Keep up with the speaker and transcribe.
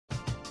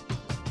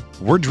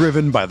We're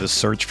driven by the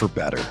search for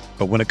better.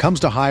 But when it comes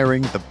to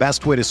hiring, the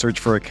best way to search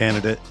for a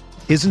candidate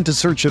isn't to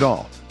search at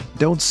all.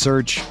 Don't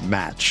search,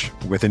 match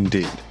with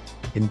Indeed.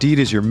 Indeed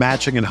is your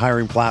matching and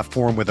hiring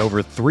platform with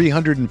over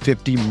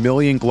 350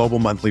 million global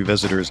monthly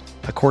visitors,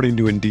 according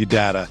to Indeed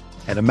data,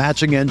 and a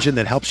matching engine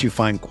that helps you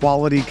find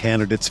quality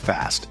candidates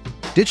fast.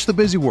 Ditch the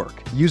busy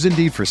work. Use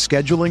Indeed for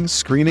scheduling,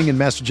 screening, and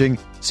messaging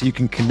so you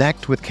can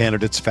connect with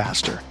candidates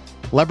faster.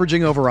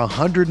 Leveraging over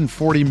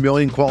 140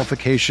 million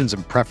qualifications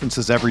and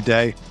preferences every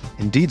day,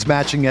 Indeed's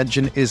matching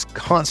engine is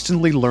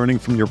constantly learning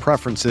from your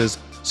preferences,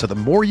 so the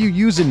more you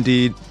use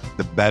Indeed,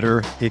 the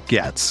better it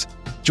gets.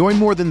 Join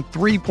more than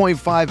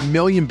 3.5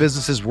 million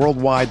businesses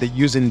worldwide that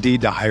use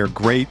Indeed to hire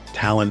great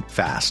talent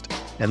fast.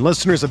 And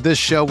listeners of this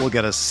show will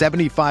get a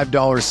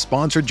 $75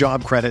 sponsored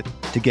job credit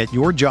to get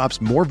your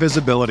jobs more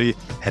visibility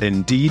at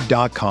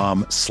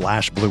Indeed.com/Blue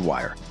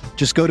Wire.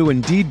 Just go to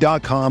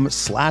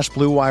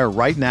Indeed.com/Blue Wire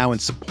right now and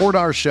support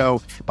our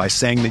show by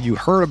saying that you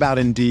heard about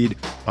Indeed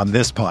on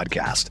this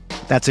podcast.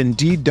 That's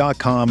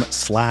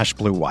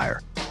Indeed.com/Blue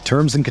Wire.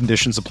 Terms and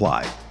conditions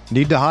apply.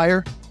 Need to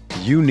hire?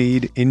 You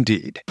need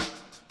Indeed.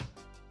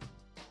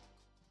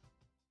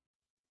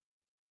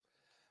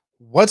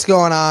 What's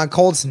going on,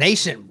 Colts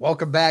Nation?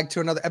 Welcome back to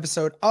another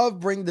episode of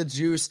Bring the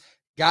Juice.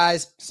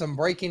 Guys, some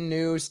breaking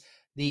news.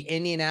 The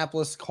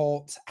Indianapolis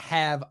Colts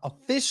have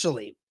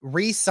officially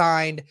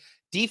re-signed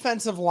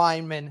defensive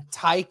lineman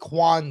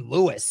Tyquan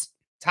Lewis.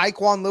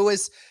 Tyquan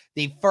Lewis,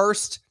 the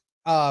first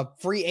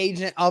free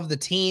agent of the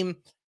team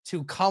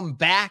to come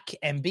back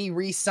and be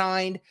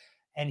re-signed,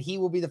 and he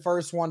will be the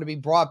first one to be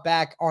brought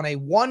back on a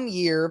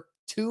 1-year,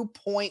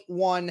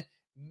 $2.1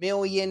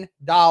 million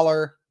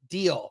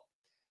deal.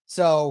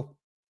 So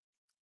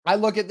I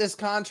look at this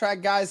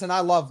contract, guys, and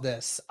I love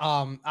this.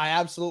 I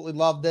absolutely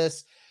love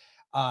this.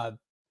 1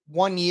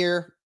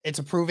 year, it's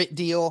a prove-it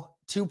deal.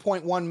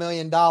 $2.1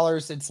 million.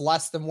 It's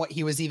less than what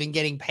he was even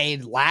getting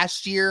paid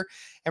last year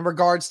in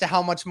regards to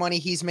how much money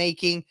he's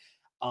making.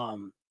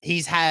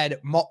 He's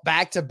had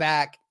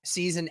back-to-back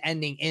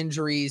season-ending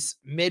injuries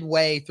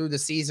midway through the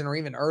season or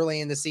even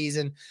early in the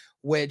season,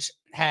 which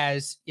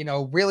has,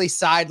 really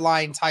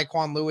sidelined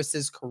Tyquan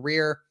Lewis's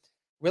career.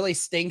 Really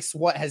stinks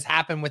what has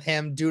happened with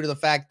him due to the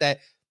fact that,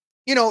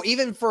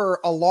 even for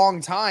a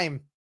long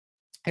time,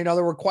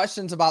 there were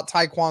questions about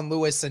Tyquan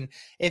Lewis and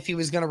if he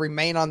was going to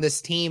remain on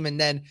this team. And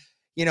then,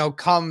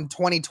 come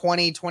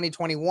 2020,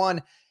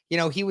 2021,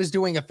 he was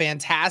doing a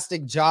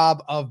fantastic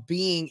job of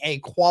being a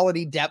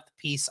quality depth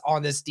piece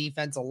on this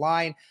defensive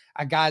line,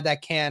 a guy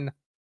that can.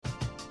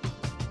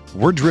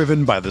 We're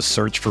driven by the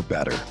search for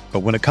better. But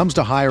when it comes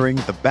to hiring,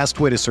 the best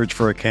way to search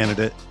for a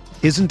candidate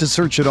isn't to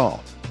search at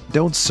all.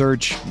 Don't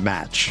search,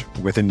 match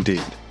with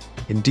Indeed.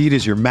 Indeed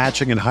is your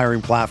matching and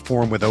hiring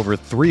platform with over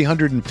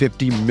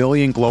 350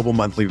 million global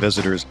monthly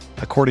visitors,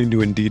 according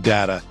to Indeed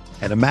data,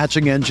 and a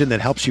matching engine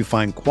that helps you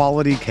find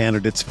quality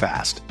candidates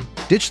fast.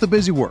 Ditch the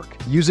busy work.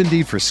 Use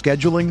Indeed for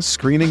scheduling,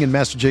 screening, and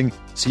messaging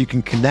so you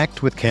can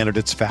connect with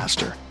candidates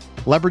faster.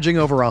 Leveraging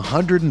over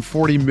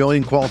 140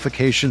 million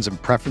qualifications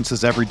and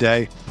preferences every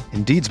day,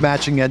 Indeed's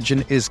matching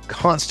engine is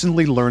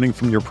constantly learning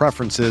from your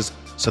preferences,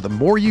 so the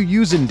more you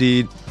use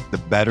Indeed, the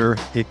better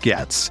it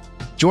gets.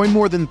 Join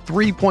more than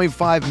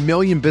 3.5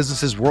 million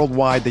businesses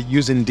worldwide that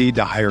use Indeed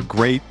to hire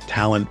great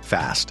talent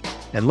fast.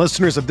 And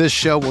listeners of this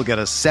show will get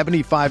a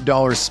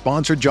 $75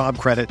 sponsored job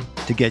credit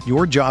to get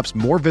your jobs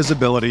more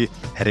visibility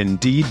at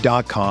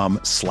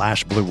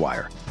Indeed.com/Blue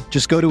Wire.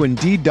 Just go to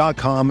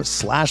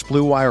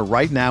Indeed.com/Blue Wire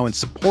right now and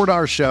support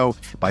our show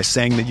by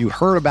saying that you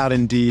heard about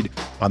Indeed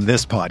on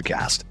this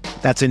podcast.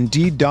 That's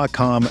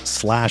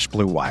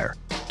Indeed.com/Blue Wire.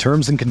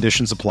 Terms and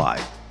conditions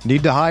apply.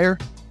 Need to hire?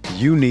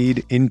 You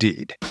need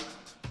Indeed.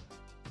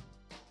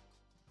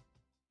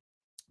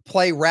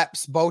 Play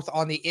reps both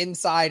on the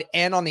inside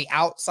and on the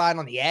outside,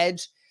 on the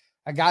edge,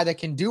 a guy that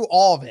can do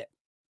all of it.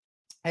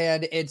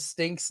 And it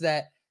stinks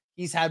that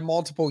he's had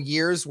multiple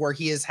years where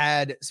he has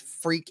had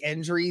freak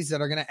injuries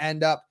that are going to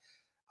end up,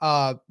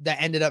 that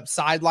ended up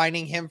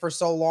sidelining him for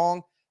so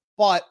long.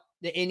 But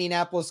the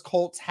Indianapolis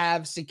Colts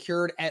have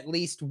secured at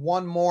least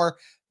one more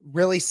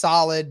really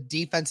solid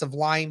defensive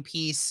line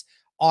piece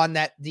on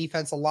that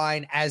defensive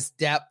line as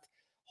depth.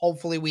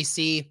 Hopefully we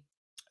see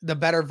the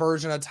better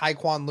version of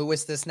Tyquan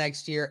Lewis this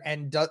next year,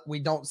 and we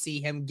don't see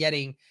him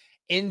getting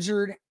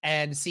injured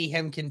and see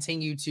him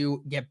continue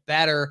to get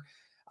better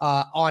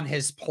on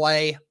his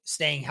play,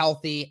 staying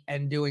healthy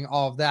and doing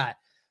all of that.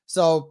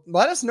 So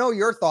let us know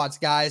your thoughts,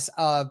 guys.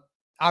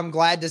 I'm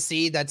glad to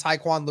see that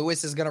Tyquan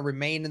Lewis is going to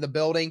remain in the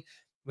building.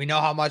 We know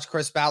how much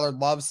Chris Ballard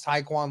loves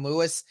Tyquan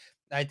Lewis.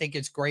 I think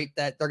it's great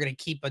that they're going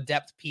to keep a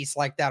depth piece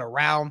like that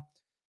around.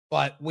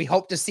 But we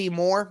hope to see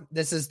more.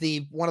 This is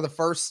one of the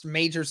first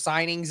major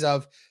signings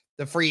of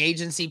the free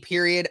agency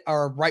period,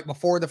 or right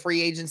before the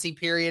free agency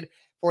period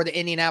for the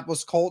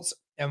Indianapolis Colts.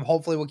 And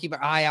hopefully we'll keep an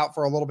eye out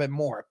for a little bit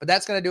more. But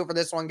that's going to do it for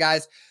this one,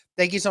 guys.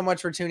 Thank you so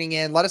much for tuning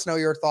in. Let us know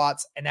your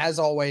thoughts. And as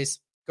always,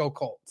 go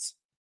Colts.